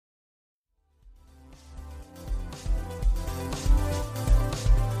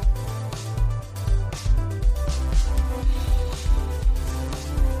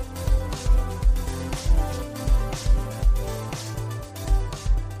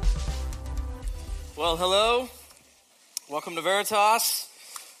Well, hello. Welcome to Veritas.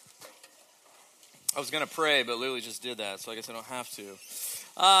 I was going to pray, but Lily just did that, so I guess I don't have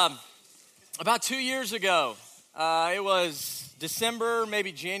to. About 2 years ago, it was December,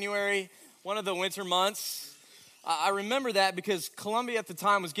 maybe January, one of the winter months. I remember that because Columbia at the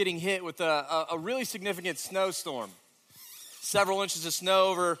time was getting hit with a really significant snowstorm. Several inches of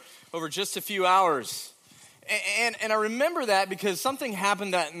snow over just a few hours. And I remember that because something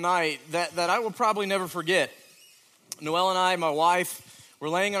happened that night that I will probably never forget. Noelle and I, my wife, were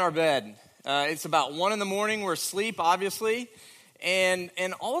laying in our bed. It's about 1 a.m, we're asleep, obviously. And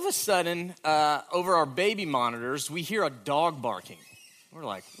all of a sudden, over our baby monitors, we hear a dog barking. We're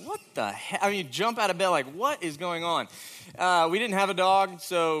like, what the heck? I mean, jump out of bed like, what is going on? We didn't have a dog,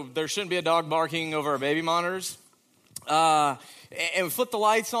 so there shouldn't be a dog barking over our baby monitors. And we flip the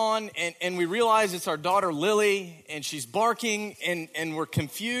lights on, and we realize it's our daughter, Lily, and she's barking, and we're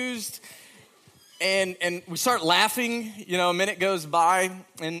confused. And we start laughing, a minute goes by,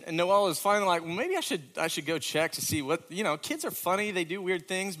 and Noelle is finally like, well, maybe I should go check to see what, kids are funny, they do weird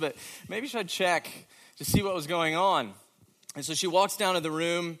things, but maybe I should check to see what was going on. And so she walks down to the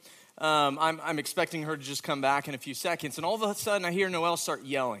room. I'm expecting her to just come back in a few seconds, and all of a sudden I hear Noelle start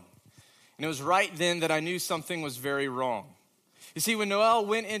yelling. And it was right then that I knew something was very wrong. You see, when Noelle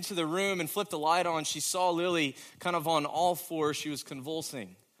went into the room and flipped the light on, she saw Lily kind of on all fours. She was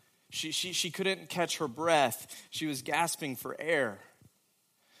convulsing. She couldn't catch her breath. She was gasping for air.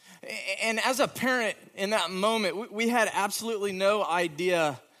 And as a parent in that moment, we had absolutely no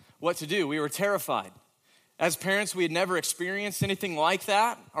idea what to do. We were terrified. As parents, we had never experienced anything like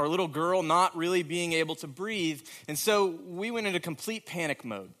that, our little girl not really being able to breathe. And so we went into complete panic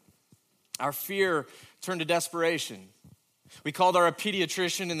mode. Our fear turned to desperation. We called our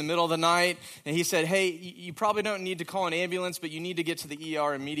pediatrician in the middle of the night, and he said, hey, you probably don't need to call an ambulance, but you need to get to the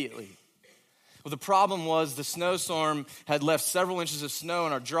ER immediately. Well, the problem was the snowstorm had left several inches of snow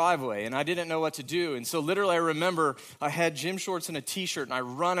in our driveway, and I didn't know what to do. And so literally I remember I had gym shorts and a t-shirt, and I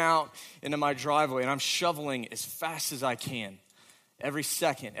run out into my driveway, and I'm shoveling as fast as I can. Every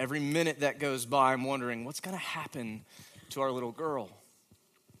second, every minute that goes by, I'm wondering, what's going to happen to our little girl?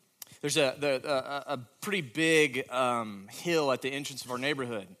 There's a pretty big hill at the entrance of our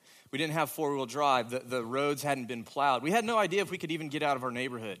neighborhood. We didn't have four-wheel drive. The roads hadn't been plowed. We had no idea if we could even get out of our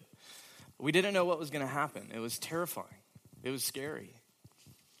neighborhood. We didn't know what was going to happen. It was terrifying. It was scary.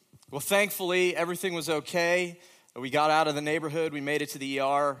 Well, thankfully, everything was okay. We got out of the neighborhood. We made it to the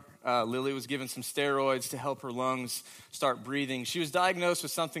ER. Lily was given some steroids to help her lungs start breathing. She was diagnosed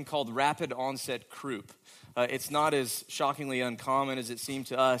with something called rapid onset croup. It's not as shockingly uncommon as it seemed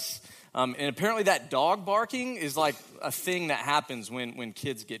to us. And apparently that dog barking is like a thing that happens when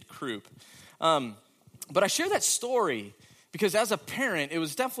kids get croup. But I share that story because as a parent, it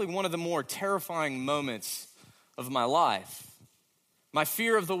was definitely one of the more terrifying moments of my life. My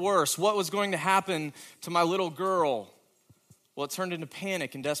fear of the worst, what was going to happen to my little girl? Well, it turned into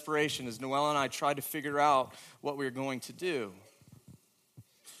panic and desperation as Noelle and I tried to figure out what we were going to do.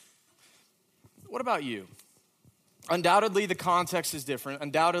 What about you? Undoubtedly, the context is different.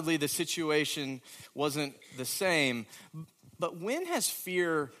 Undoubtedly, the situation wasn't the same. But when has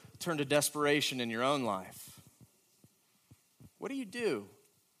fear turned to desperation in your own life? What do you do?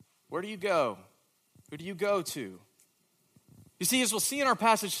 Where do you go? Who do you go to? You see, as we'll see in our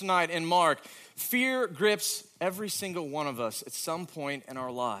passage tonight in Mark, fear grips every single one of us at some point in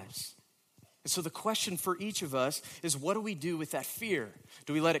our lives. And so the question for each of us is, what do we do with that fear?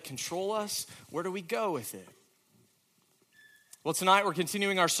 Do we let it control us? Where do we go with it? Well, tonight we're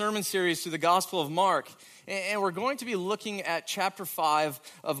continuing our sermon series through the Gospel of Mark, and we're going to be looking at chapter 5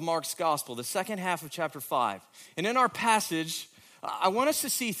 of Mark's Gospel, the second half of chapter 5. And in our passage, I want us to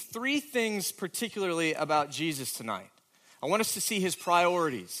see three things particularly about Jesus tonight. I want us to see his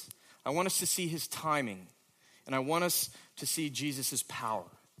priorities. I want us to see his timing. And I want us to see Jesus' power.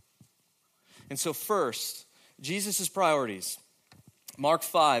 And so first, Jesus' priorities. Mark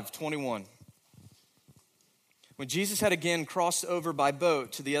 5:21. When Jesus had again crossed over by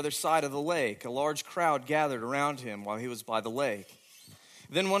boat to the other side of the lake, a large crowd gathered around him while he was by the lake.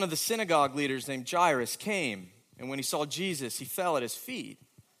 Then one of the synagogue leaders named Jairus came, and when he saw Jesus, he fell at his feet.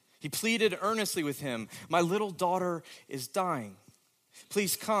 He pleaded earnestly with him, "My little daughter is dying.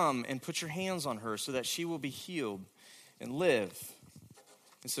 Please come and put your hands on her so that she will be healed and live."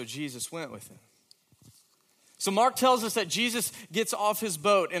 And so Jesus went with him. So Mark tells us that Jesus gets off his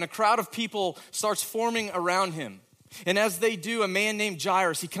boat and a crowd of people starts forming around him. And as they do, a man named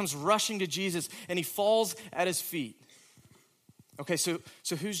Jairus, he comes rushing to Jesus and he falls at his feet. Okay, so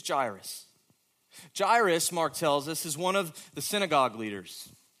who's Jairus? Jairus, Mark tells us, is one of the synagogue leaders.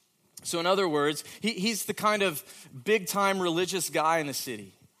 So in other words, he's the kind of big-time religious guy in the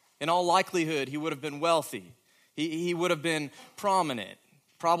city. In all likelihood, he would have been wealthy. He would have been prominent,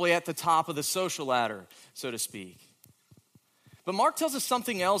 probably at the top of the social ladder, so to speak. But Mark tells us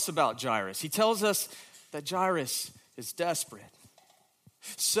something else about Jairus. He tells us that Jairus is desperate.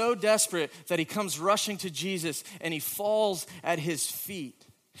 So desperate that he comes rushing to Jesus and he falls at his feet.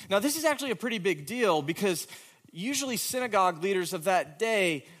 Now, this is actually a pretty big deal because usually synagogue leaders of that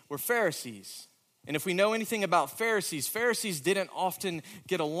day were Pharisees. And if we know anything about Pharisees, Pharisees didn't often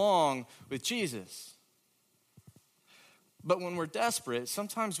get along with Jesus. But when we're desperate,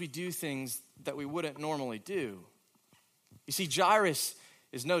 sometimes we do things that we wouldn't normally do. You see, Jairus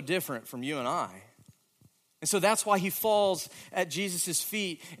is no different from you and I. And so that's why he falls at Jesus'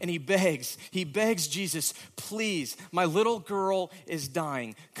 feet and he begs Jesus, please, my little girl is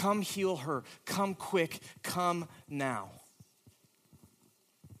dying. Come heal her. Come quick. Come now.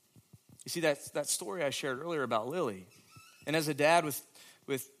 You see, that story I shared earlier about Lily. And as a dad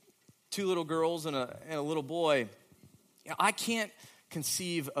with two little girls and a little boy, I can't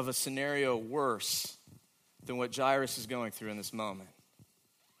conceive of a scenario worse than what Jairus is going through in this moment.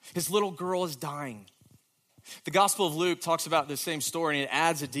 His little girl is dying. The Gospel of Luke talks about the same story, and it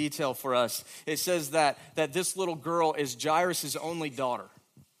adds a detail for us. It says that this little girl is Jairus' only daughter.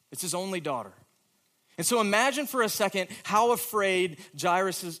 It's his only daughter. And so imagine for a second how afraid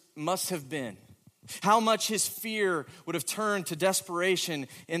Jairus must have been. How much his fear would have turned to desperation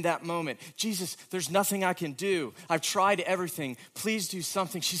in that moment. Jesus, there's nothing I can do. I've tried everything. Please do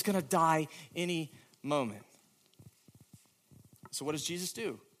something. She's going to die any moment. So what does Jesus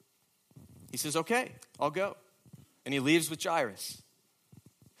do? He says, okay, I'll go. And he leaves with Jairus.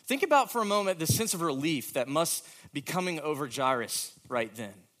 Think about for a moment the sense of relief that must be coming over Jairus right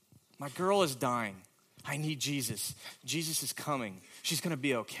then. My girl is dying. I need Jesus. Jesus is coming. She's going to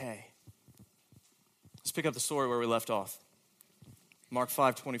be okay. Let's pick up the story where we left off. Mark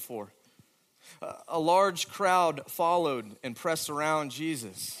 5:24. A large crowd followed and pressed around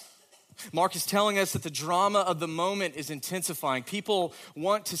Jesus. Mark is telling us that the drama of the moment is intensifying. People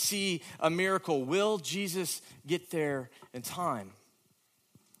want to see a miracle. Will Jesus get there in time?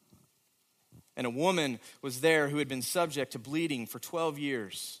 And a woman was there who had been subject to bleeding for 12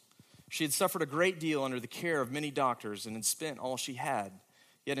 years. She had suffered a great deal under the care of many doctors and had spent all she had.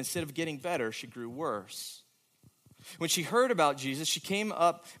 Yet instead of getting better, she grew worse. When she heard about Jesus, she came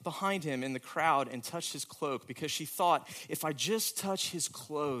up behind him in the crowd and touched his cloak because she thought, if I just touch his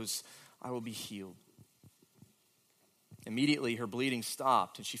clothes, I will be healed. Immediately, her bleeding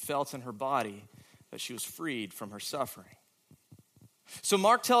stopped, and she felt in her body that she was freed from her suffering. So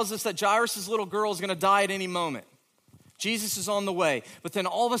Mark tells us that Jairus' little girl is going to die at any moment. Jesus is on the way. But then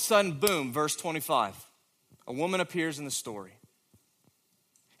all of a sudden, boom, verse 25. A woman appears in the story.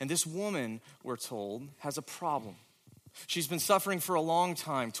 And this woman, we're told, has a problem. She's been suffering for a long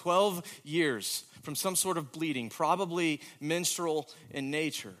time, 12 years, from some sort of bleeding, probably menstrual in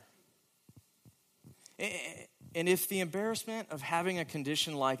nature. And if the embarrassment of having a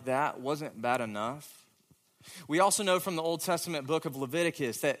condition like that wasn't bad enough, we also know from the Old Testament book of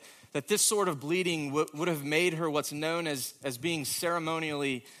Leviticus that this sort of bleeding would have made her what's known as being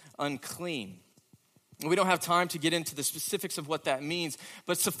ceremonially unclean. We don't have time to get into the specifics of what that means,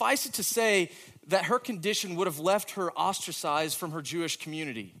 but suffice it to say that her condition would have left her ostracized from her Jewish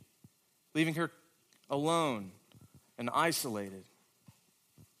community, leaving her alone and isolated.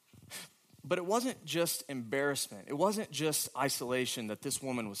 But it wasn't just embarrassment. It wasn't just isolation that this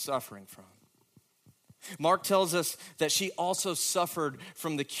woman was suffering from. Mark tells us that she also suffered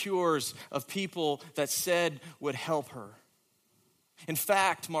from the cures of people that said would help her. In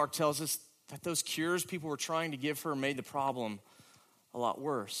fact, Mark tells us that those cures people were trying to give her made the problem a lot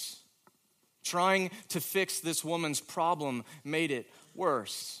worse. Trying to fix this woman's problem made it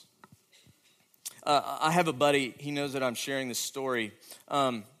worse. I have a buddy, he knows that I'm sharing this story.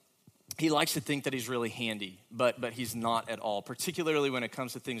 He likes to think that he's really handy, but he's not at all, particularly when it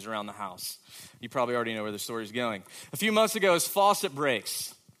comes to things around the house. You probably already know where the story's going. A few months ago, his faucet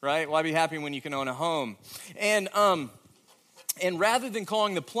breaks, right? Why be happy when you can own a home? And rather than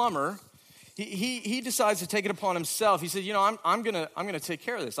calling the plumber, he decides to take it upon himself. He said, I'm gonna take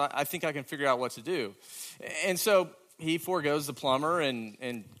care of this. I think I can figure out what to do. And so he forgoes the plumber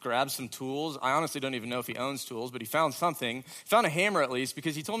and grabs some tools. I honestly don't even know if he owns tools, but he found something. Found a hammer at least,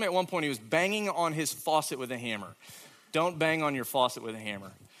 because he told me at one point he was banging on his faucet with a hammer. Don't bang on your faucet with a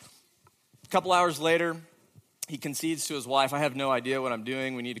hammer. A couple hours later, he concedes to his wife, I have no idea what I'm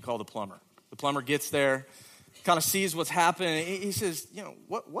doing. We need to call the plumber. The plumber gets there, kind of sees what's happening. He says,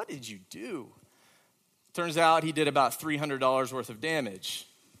 what did you do? Turns out he did about $300 worth of damage.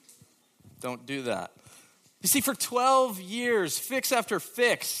 Don't do that. You see, for 12 years, fix after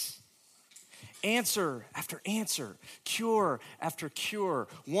fix, answer after answer, cure after cure,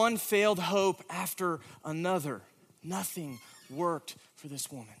 one failed hope after another. Nothing worked for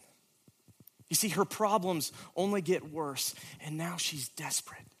this woman. You see, her problems only get worse, and now she's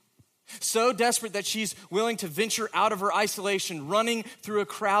desperate. So desperate that she's willing to venture out of her isolation, running through a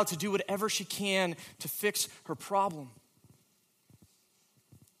crowd to do whatever she can to fix her problem.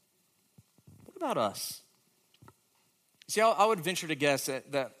 What about us? See, I would venture to guess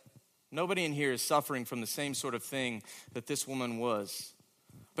that nobody in here is suffering from the same sort of thing that this woman was.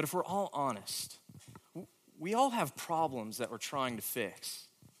 But if we're all honest, we all have problems that we're trying to fix.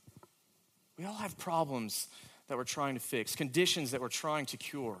 We all have problems that we're trying to fix, conditions that we're trying to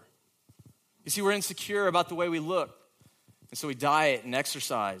cure. You see, we're insecure about the way we look, and so we diet and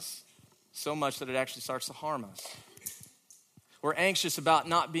exercise so much that it actually starts to harm us. We're anxious about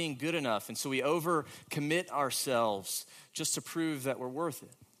not being good enough, and so we overcommit ourselves just to prove that we're worth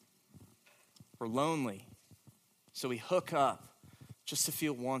it. We're lonely, so we hook up just to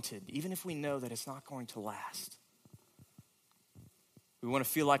feel wanted, even if we know that it's not going to last. We want to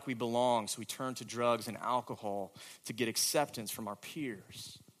feel like we belong, so we turn to drugs and alcohol to get acceptance from our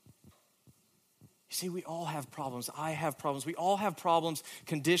peers. You see, we all have problems. I have problems. We all have problems,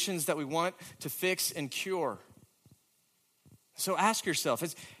 conditions that we want to fix and cure. So ask yourself,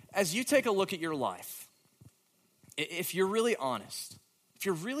 as you take a look at your life, if you're really honest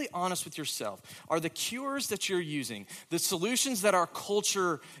with yourself, are the cures that you're using, the solutions that our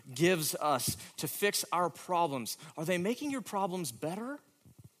culture gives us to fix our problems, are they making your problems better?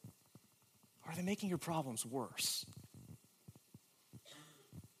 Or are they making your problems worse?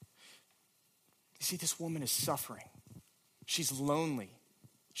 You see, this woman is suffering. She's lonely.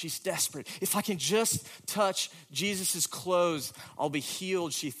 She's desperate. If I can just touch Jesus' clothes, I'll be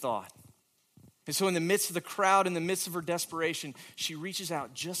healed, she thought. And so in the midst of the crowd, in the midst of her desperation, she reaches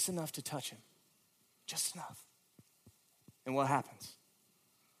out just enough to touch him. Just enough. And what happens?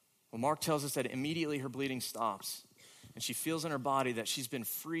 Well, Mark tells us that immediately her bleeding stops, and she feels in her body that she's been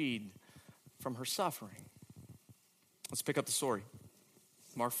freed from her suffering. Let's pick up the story.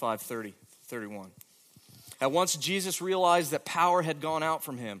 Mark 5:30-31. At once Jesus realized that power had gone out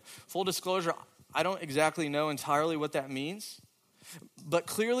from him. Full disclosure, I don't exactly know entirely what that means, but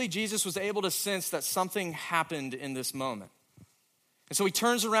clearly Jesus was able to sense that something happened in this moment. And so he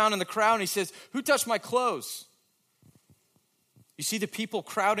turns around in the crowd and he says, "Who touched my clothes?" You see the people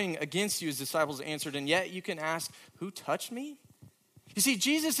crowding against you, his disciples answered, and yet you can ask, "Who touched me?" You see,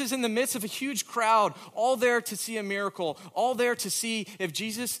 Jesus is in the midst of a huge crowd, all there to see a miracle, all there to see if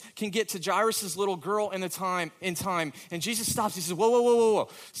Jesus can get to Jairus' little girl in time. And Jesus stops. He says, whoa.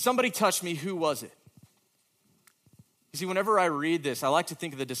 Somebody touched me. Who was it? You see, whenever I read this, I like to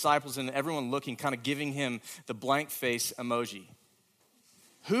think of the disciples and everyone looking, kind of giving him the blank face emoji.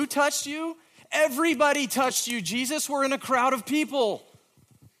 Who touched you? Everybody touched you, Jesus. We're in a crowd of people.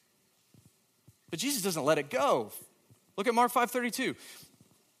 But Jesus doesn't let it go. Look at Mark 5:32.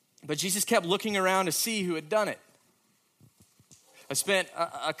 But Jesus kept looking around to see who had done it. I spent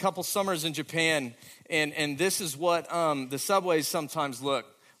a couple summers in Japan, and this is what the subways sometimes look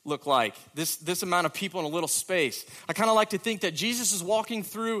like. This amount of people in a little space. I kind of like to think that Jesus is walking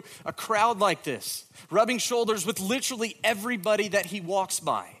through a crowd like this, rubbing shoulders with literally everybody that he walks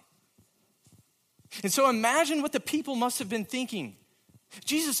by. And so imagine what the people must have been thinking.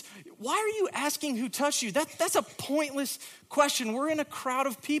 Jesus, why are you asking who touched you? That's a pointless question. We're in a crowd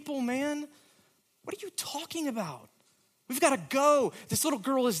of people, man. What are you talking about? We've got to go. This little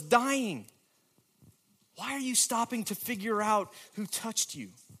girl is dying. Why are you stopping to figure out who touched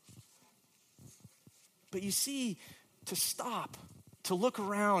you? But you see, to stop, to look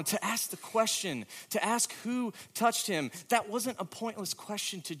around, to ask the question, to ask who touched him, that wasn't a pointless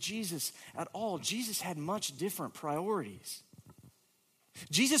question to Jesus at all. Jesus had much different priorities.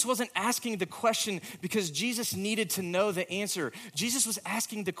 Jesus wasn't asking the question because Jesus needed to know the answer. Jesus was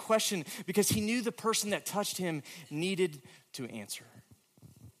asking the question because he knew the person that touched him needed to answer.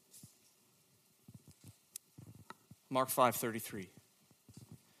 Mark 5:33.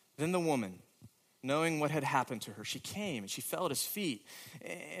 Then the woman, knowing what had happened to her, she came and she fell at his feet,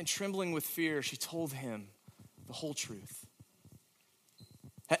 and trembling with fear, she told him the whole truth.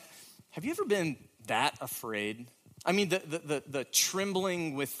 Have you ever been that afraid? I mean, the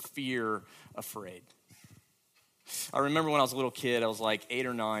trembling with fear afraid. I remember when I was a little kid, I was like 8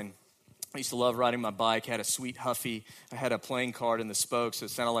 or 9. I used to love riding my bike, had a sweet Huffy. I had a playing card in the spokes, so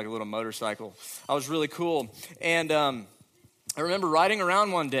it sounded like a little motorcycle. I was really cool. And I remember riding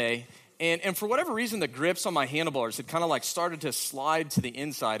around one day, And for whatever reason, the grips on my handlebars had kind of like started to slide to the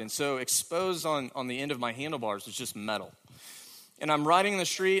inside. And so exposed on the end of my handlebars was just metal. And I'm riding in the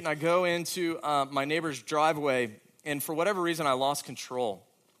street, and I go into my neighbor's driveway, and for whatever reason, I lost control.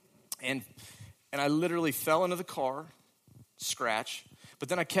 And I literally fell into the car, scratch. But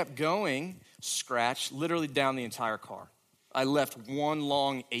then I kept going, scratch, literally down the entire car. I left one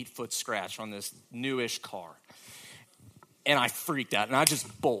long 8-foot scratch on this newish car. And I freaked out, and I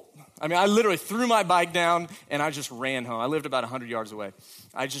just bolt. I mean, I literally threw my bike down, and I just ran home. I lived about 100 yards away.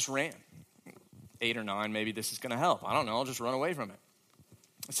 I just ran. 8 or 9, maybe this is going to help. I don't know. I'll just run away from it.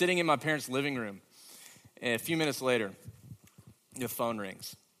 Sitting in my parents' living room, and a few minutes later, the phone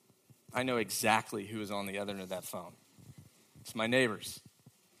rings. I know exactly who is on the other end of that phone. It's my neighbors.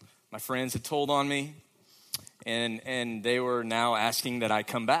 My friends had told on me, and they were now asking that I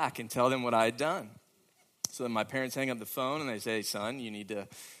come back and tell them what I had done. So then my parents hang up the phone, and they say, "Hey, son, you need to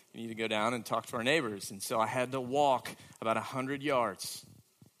go down and talk to our neighbors." And so I had to walk about 100 yards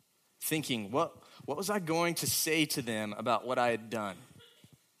thinking, what was I going to say to them about what I had done?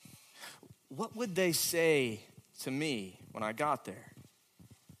 What would they say to me when I got there?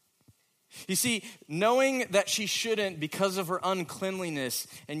 You see, knowing that she shouldn't because of her uncleanliness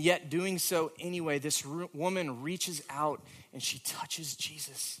and yet doing so anyway, this woman reaches out and she touches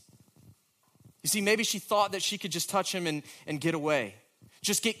Jesus. You see, maybe she thought that she could just touch him and get away,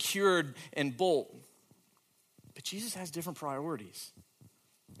 just get cured and bolt. But Jesus has different priorities.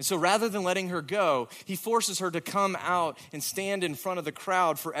 And so rather than letting her go, he forces her to come out and stand in front of the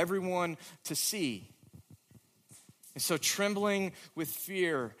crowd for everyone to see. And so trembling with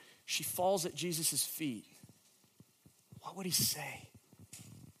fear, she falls at Jesus' feet. What would he say?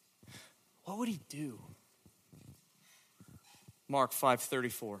 What would he do? Mark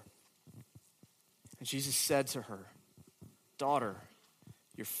 5:34. And Jesus said to her, "Daughter,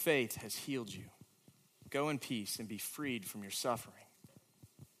 your faith has healed you. Go in peace and be freed from your suffering."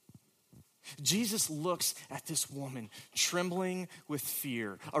 Jesus looks at this woman trembling with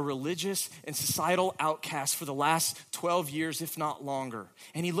fear, a religious and societal outcast for the last 12 years, if not longer.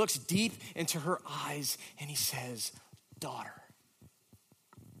 And he looks deep into her eyes and he says, "Daughter,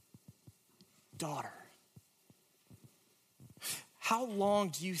 daughter." How long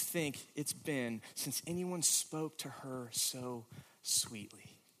do you think it's been since anyone spoke to her so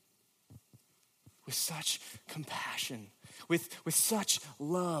sweetly? With such compassion, with such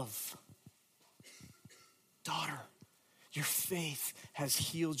love. "Daughter, your faith has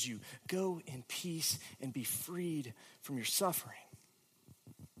healed you. Go in peace and be freed from your suffering."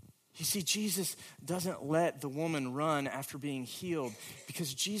 You see, Jesus doesn't let the woman run after being healed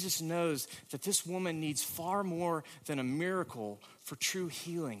because Jesus knows that this woman needs far more than a miracle for true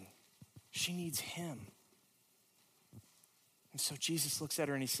healing. She needs him. And so Jesus looks at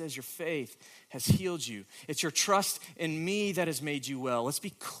her and he says, "Your faith has healed you. It's your trust in me that has made you well." Let's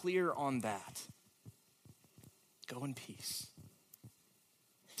be clear on that. Go in peace.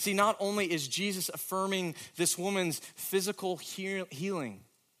 See, not only is Jesus affirming this woman's physical healing,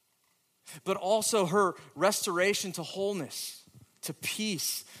 but also her restoration to wholeness, to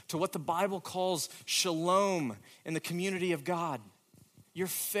peace, to what the Bible calls shalom in the community of God. Your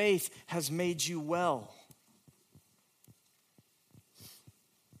faith has made you well.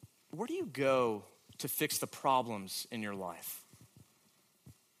 Where do you go to fix the problems in your life?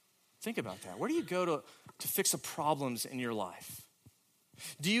 Think about that. Where do you go to fix the problems in your life?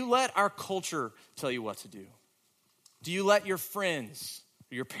 Do you let our culture tell you what to do? Do you let your friends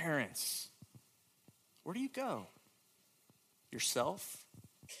or your parents? Where do you go? Yourself?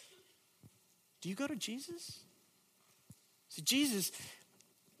 Do you go to Jesus? See,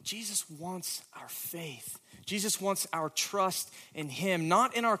 Jesus wants our faith. Jesus wants our trust in him,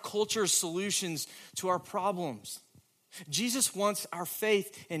 not in our culture's solutions to our problems. Jesus wants our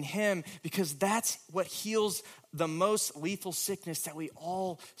faith in him because that's what heals the most lethal sickness that we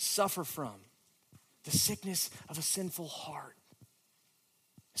all suffer from, the sickness of a sinful heart.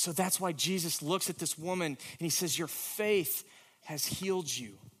 So that's why Jesus looks at this woman and he says, "Your faith has healed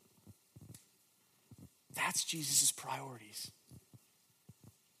you." That's Jesus' priorities.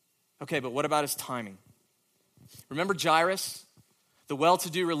 Okay, but what about his timing? Remember Jairus? The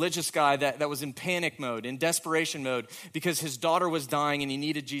well-to-do religious guy that was in panic mode, in desperation mode, because his daughter was dying and he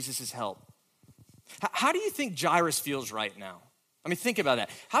needed Jesus' help. How do you think Jairus feels right now? I mean, think about that.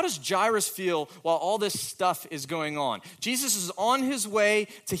 How does Jairus feel while all this stuff is going on? Jesus is on his way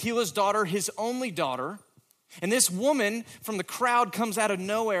to heal his daughter, his only daughter, and this woman from the crowd comes out of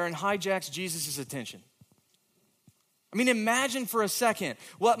nowhere and hijacks Jesus' attention. I mean, imagine for a second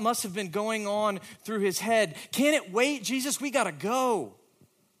what must have been going on through his head. Can't it wait, Jesus? We gotta go.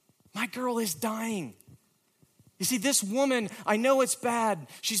 My girl is dying. You see, this woman, I know it's bad.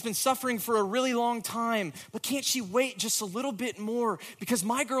 She's been suffering for a really long time, but can't she wait just a little bit more? Because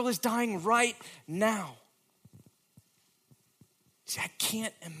my girl is dying right now. See, I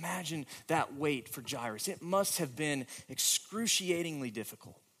can't imagine that wait for Jairus. It must have been excruciatingly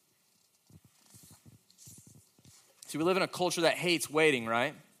difficult. See, we live in a culture that hates waiting,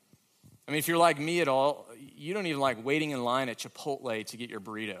 right? I mean, if you're like me at all, you don't even like waiting in line at Chipotle to get your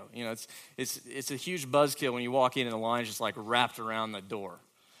burrito. You know, it's a huge buzzkill when you walk in and the line's just like wrapped around the door.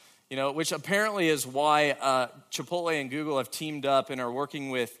 You know, which apparently is why Chipotle and Google have teamed up and are working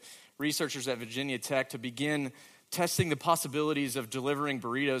with researchers at Virginia Tech to begin testing the possibilities of delivering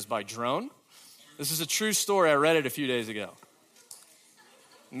burritos by drone. This is a true story. I read it a few days ago.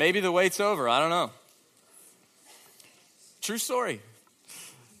 Maybe the wait's over. I don't know. True story.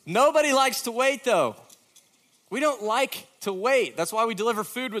 Nobody likes to wait, though. We don't like to wait. That's why we deliver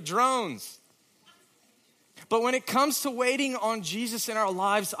food with drones. But when it comes to waiting on Jesus in our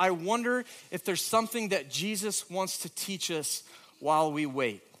lives, I wonder if there's something that Jesus wants to teach us while we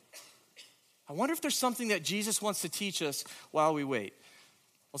wait. I wonder if there's something that Jesus wants to teach us while we wait.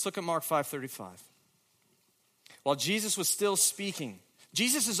 Let's look at Mark 5:35. While Jesus was still speaking,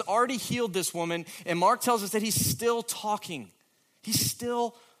 Jesus has already healed this woman, and Mark tells us that he's still talking. He's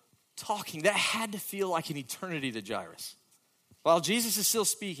still talking. That had to feel like an eternity to Jairus. While Jesus is still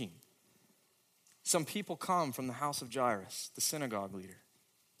speaking, some people come from the house of Jairus, the synagogue leader.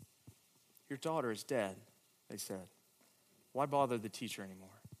 Your daughter is dead, they said. Why bother the teacher anymore?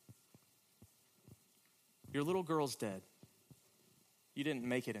 Your little girl's dead. You didn't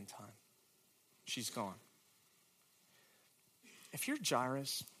make it in time. She's gone. If you're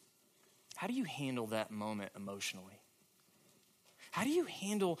Jairus, how do you handle that moment emotionally? How do you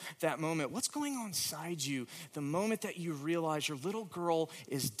handle that moment? What's going on inside you the moment that you realize your little girl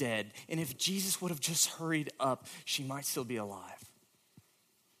is dead, and if Jesus would have just hurried up, she might still be alive?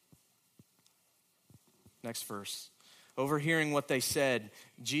 Next verse. Overhearing what they said,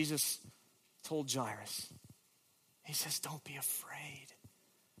 Jesus told Jairus, he says, don't be afraid.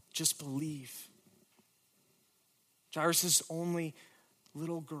 Just believe. Jairus' only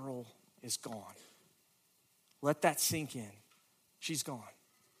little girl is gone. Let that sink in. She's gone.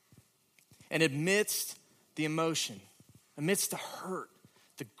 And amidst the emotion, amidst the hurt,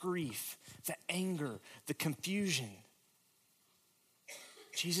 the grief, the anger, the confusion,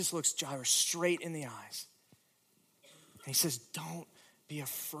 Jesus looks Jairus straight in the eyes. And he says, don't be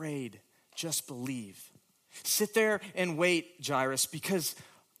afraid, just believe. Sit there and wait, Jairus, because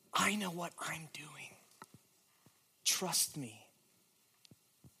I know what I'm doing. Trust me.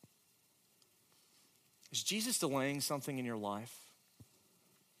 Is Jesus delaying something in your life?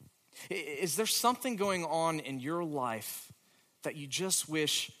 Is there something going on in your life that you just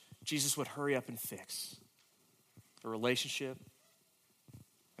wish Jesus would hurry up and fix? A relationship,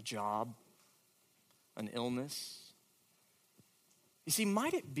 a job, an illness? You see,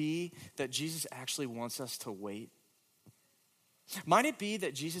 might it be that Jesus actually wants us to wait? Might it be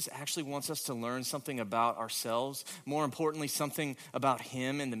that Jesus actually wants us to learn something about ourselves, more importantly, something about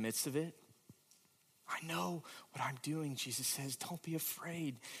him in the midst of it? I know what I'm doing, Jesus says. Don't be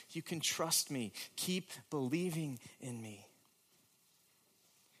afraid. You can trust me. Keep believing in me.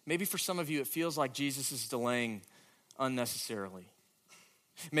 Maybe for some of you, it feels like Jesus is delaying unnecessarily.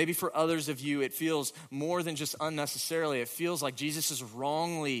 Maybe for others of you, it feels more than just unnecessarily. It feels like Jesus is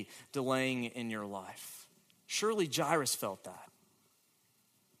wrongly delaying in your life. Surely Jairus felt that.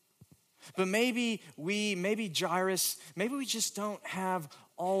 But maybe Jairus, maybe we just don't have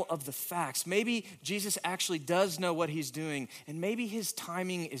all of the facts. Maybe Jesus actually does know what he's doing, and maybe his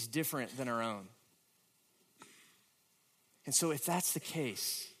timing is different than our own. And so if that's the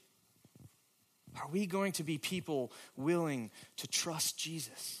case, are we going to be people willing to trust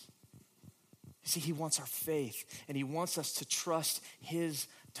Jesus? You see, he wants our faith, and he wants us to trust his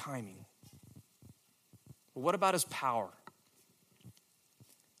timing. But what about his power?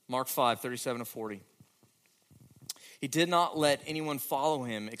 Mark 5:37-40. He did not let anyone follow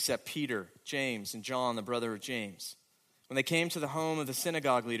him except Peter, James, and John, the brother of James. When they came to the home of the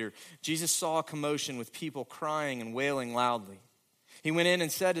synagogue leader, Jesus saw a commotion with people crying and wailing loudly. He went in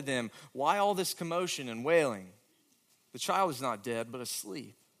and said to them, "Why all this commotion and wailing? The child is not dead, but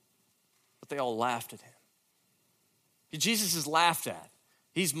asleep." But they all laughed at him. Jesus is laughed at.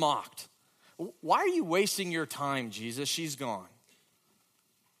 He's mocked. Why are you wasting your time, Jesus? She's gone.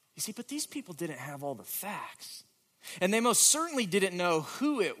 You see, but these people didn't have all the facts. And they most certainly didn't know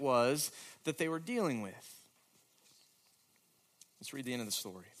who it was that they were dealing with. Let's read the end of the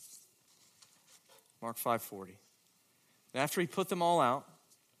story. Mark 5:40. And after he put them all out,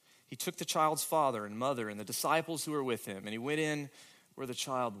 he took the child's father and mother and the disciples who were with him, and he went in where the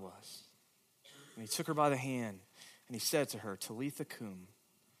child was. And he took her by the hand, and he said to her, Talitha cum,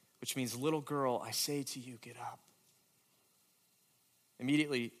 which means, little girl, I say to you, get up.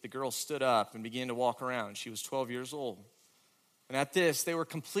 Immediately, the girl stood up and began to walk around. She was 12 years old. And at this, they were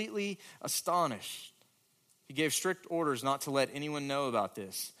completely astonished. He gave strict orders not to let anyone know about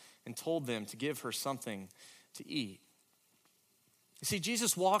this and told them to give her something to eat. You see,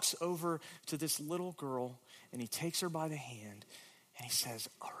 Jesus walks over to this little girl and he takes her by the hand and he says,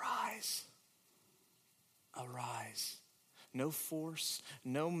 arise, arise. No force,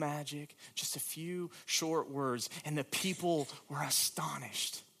 no magic, just a few short words. And the people were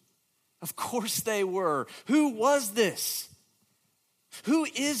astonished. Of course they were. Who was this? Who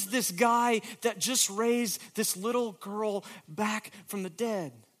is this guy that just raised this little girl back from the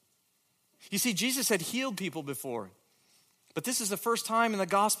dead? You see, Jesus had healed people before. But this is the first time in the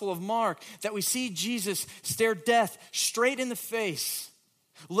Gospel of Mark that we see Jesus stare death straight in the face,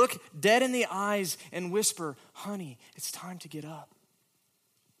 look dead in the eyes, and whisper, honey, it's time to get up.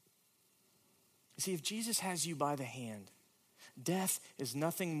 You see, if Jesus has you by the hand, death is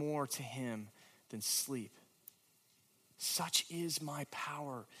nothing more to him than sleep. Such is my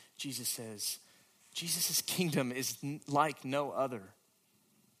power, Jesus says. Jesus' kingdom is like no other.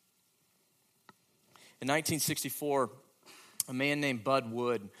 In 1964, a man named Bud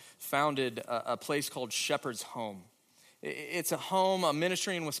Wood founded a place called Shepherd's Home. It's a home, a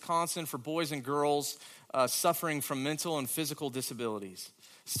ministry in Wisconsin for boys and girls suffering from mental and physical disabilities.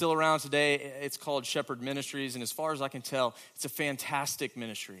 Still around today, it's called Shepherd Ministries, and as far as I can tell, it's a fantastic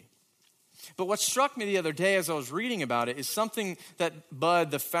ministry. But what struck me the other day as I was reading about it is something that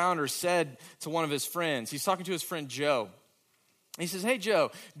Bud, the founder, said to one of his friends. He's talking to his friend Joe. He says, hey,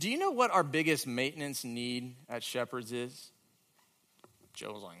 Joe, do you know what our biggest maintenance need at Shepherd's is?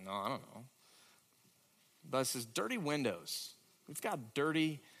 Joe was like, no, I don't know. Bud says, dirty windows. We've got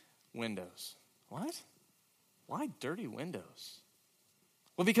dirty windows. What? Why dirty windows?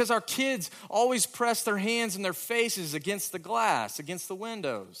 Well, because our kids always press their hands and their faces against the glass, against the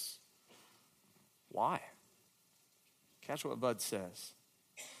windows. Why? Catch what Bud says.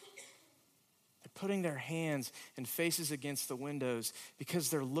 They're putting their hands and faces against the windows because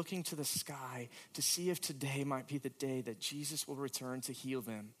they're looking to the sky to see if today might be the day that Jesus will return to heal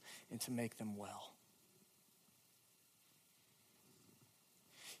them and to make them well.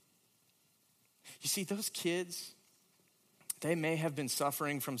 You see, those kids, they may have been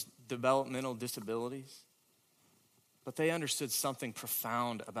suffering from developmental disabilities, but they understood something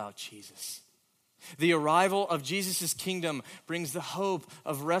profound about Jesus. The arrival of Jesus' kingdom brings the hope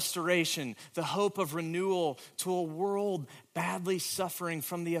of restoration, the hope of renewal to a world badly suffering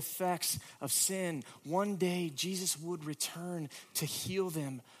from the effects of sin. One day, Jesus would return to heal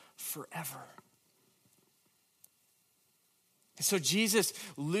them forever. And so Jesus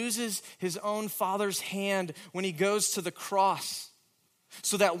loses his own Father's hand when he goes to the cross,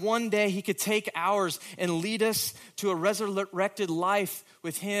 so that one day he could take ours and lead us to a resurrected life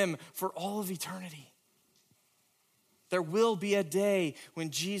with him for all of eternity. There will be a day when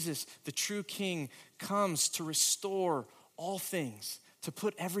Jesus, the true King, comes to restore all things, to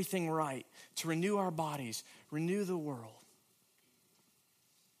put everything right, to renew our bodies, renew the world.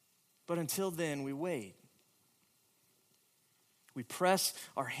 But until then, we wait. We press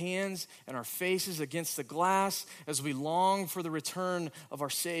our hands and our faces against the glass as we long for the return of our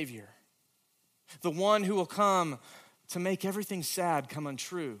Savior, the one who will come to make everything sad come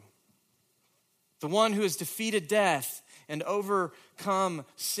untrue, the one who has defeated death and overcome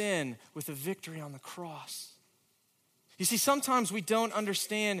sin with a victory on the cross. You see, sometimes we don't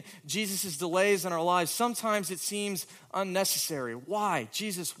understand Jesus' delays in our lives. Sometimes it seems unnecessary. Why?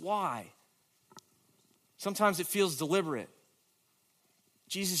 Jesus, why? Sometimes it feels deliberate.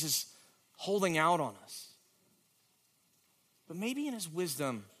 Jesus is holding out on us. But maybe in his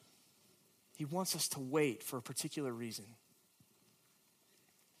wisdom, he wants us to wait for a particular reason.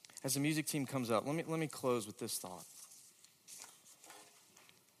 As the music team comes up, let me close with this thought.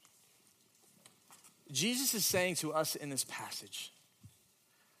 Jesus is saying to us in this passage,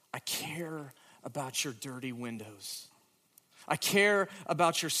 I care about your dirty windows. I care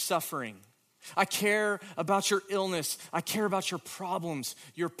about your suffering. I care about your illness. I care about your problems,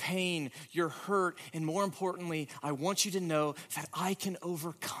 your pain, your hurt, and more importantly, I want you to know that I can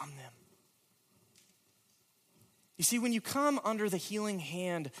overcome them. You see, when you come under the healing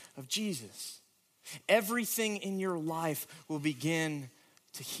hand of Jesus, everything in your life will begin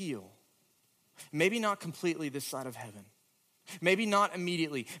to heal. Maybe not completely this side of heaven. Maybe not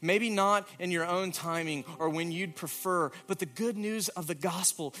immediately, maybe not in your own timing or when you'd prefer, but the good news of the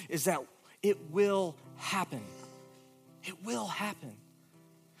gospel is that it will happen. It will happen.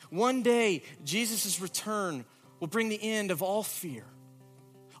 One day, Jesus' return will bring the end of all fear,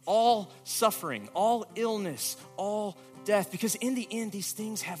 all suffering, all illness, all death, because in the end, these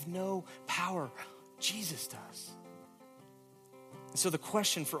things have no power. Jesus does. And so the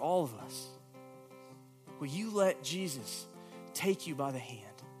question for all of us, will you let Jesus take you by the hand?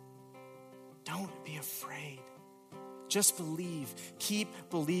 Don't be afraid. Just believe. Keep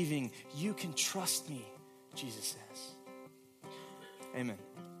believing. You can trust me, Jesus says. Amen.